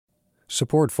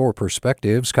Support for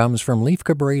Perspectives comes from Leif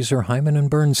Cabraser, Hyman and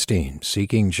Bernstein,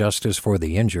 seeking justice for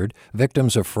the injured,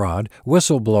 victims of fraud,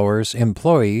 whistleblowers,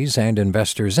 employees, and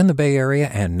investors in the Bay Area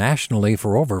and nationally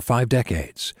for over 5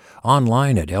 decades.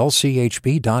 Online at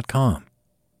lchb.com.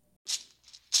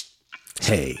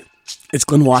 Hey, it's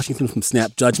Glenn Washington from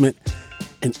Snap Judgment,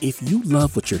 and if you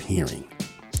love what you're hearing,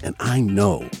 and I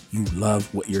know you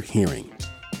love what you're hearing,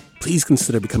 please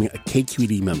consider becoming a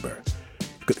KQED member.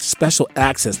 Get special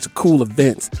access to cool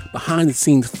events,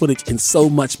 behind-the-scenes footage, and so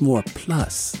much more.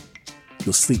 Plus,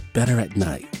 you'll sleep better at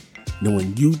night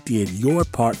knowing you did your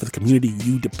part for the community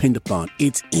you depend upon.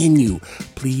 It's in you.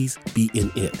 Please be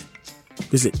in it.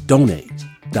 Visit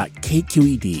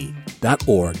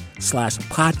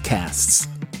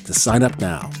donate.kqed.org/podcasts to sign up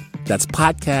now. That's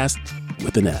podcast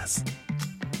with an S.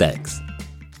 Thanks.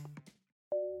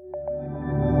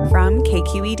 From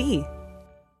KQED.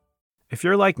 If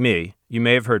you're like me, you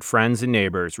may have heard friends and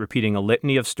neighbors repeating a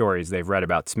litany of stories they've read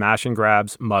about smash and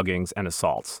grabs, muggings, and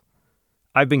assaults.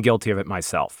 I've been guilty of it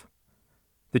myself.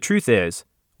 The truth is,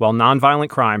 while nonviolent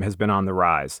crime has been on the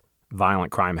rise,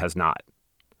 violent crime has not.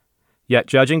 Yet,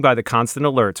 judging by the constant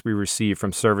alerts we receive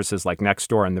from services like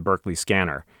Nextdoor and the Berkeley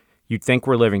Scanner, you'd think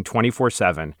we're living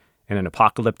 24/7 in an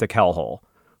apocalyptic hellhole,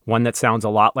 one that sounds a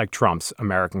lot like Trump's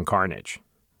American carnage.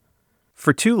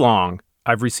 For too long,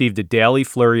 I've received a daily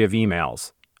flurry of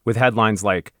emails with headlines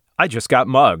like, "I just got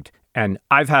mugged," and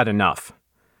 "I've had enough."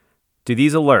 Do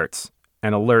these alerts,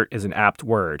 and alert is an apt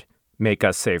word, make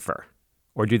us safer?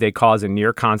 Or do they cause a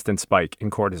near-constant spike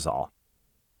in cortisol?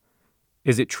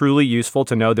 Is it truly useful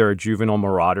to know there are juvenile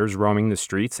marauders roaming the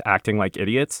streets acting like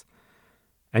idiots?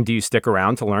 And do you stick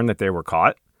around to learn that they were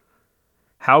caught?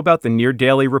 How about the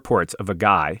near-daily reports of a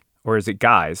guy, or is it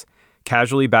guys,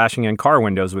 casually bashing in car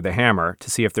windows with a hammer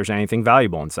to see if there's anything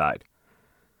valuable inside?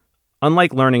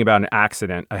 Unlike learning about an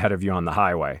accident ahead of you on the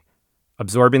highway,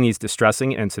 absorbing these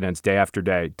distressing incidents day after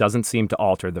day doesn't seem to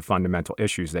alter the fundamental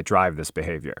issues that drive this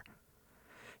behavior.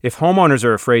 If homeowners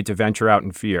are afraid to venture out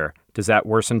in fear, does that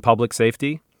worsen public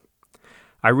safety?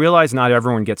 I realize not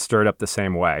everyone gets stirred up the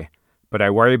same way, but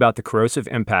I worry about the corrosive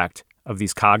impact of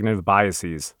these cognitive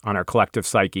biases on our collective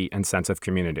psyche and sense of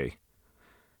community.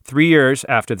 3 years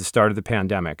after the start of the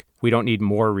pandemic, we don't need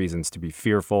more reasons to be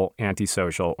fearful,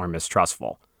 antisocial, or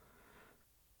mistrustful.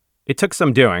 It took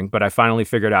some doing, but I finally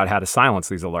figured out how to silence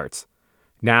these alerts.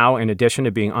 Now, in addition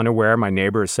to being unaware my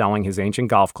neighbor is selling his ancient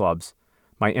golf clubs,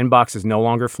 my inbox is no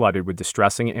longer flooded with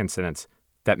distressing incidents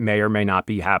that may or may not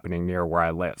be happening near where I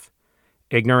live.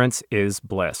 Ignorance is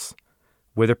bliss.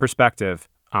 With a perspective,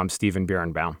 I'm Stephen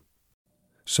Birenbaum.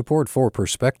 Support for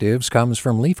Perspectives comes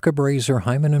from Leif Cabraser,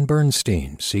 Hyman and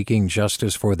Bernstein, seeking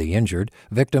justice for the injured,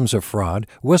 victims of fraud,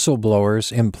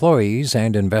 whistleblowers, employees,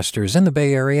 and investors in the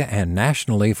Bay Area and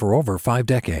nationally for over 5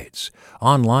 decades.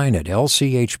 Online at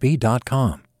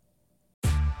lchb.com.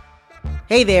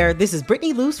 Hey there, this is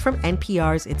Brittany Luce from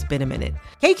NPR's It's Been a Minute.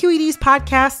 KQED's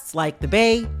podcasts like The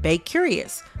Bay, Bay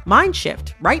Curious, Mind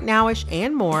Shift, Right Nowish,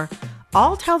 and more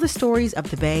all tell the stories of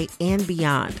the Bay and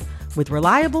beyond with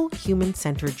reliable,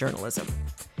 human-centered journalism.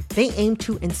 They aim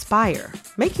to inspire,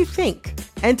 make you think,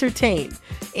 entertain,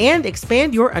 and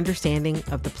expand your understanding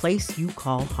of the place you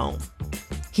call home.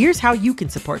 Here's how you can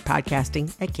support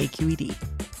podcasting at KQED.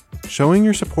 Showing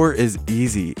your support is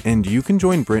easy, and you can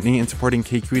join Brittany in supporting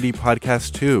KQED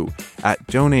Podcast too at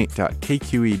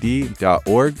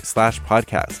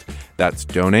donate.kqed.org/podcast. That's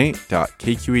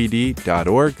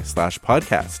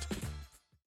donate.kqed.org/podcast.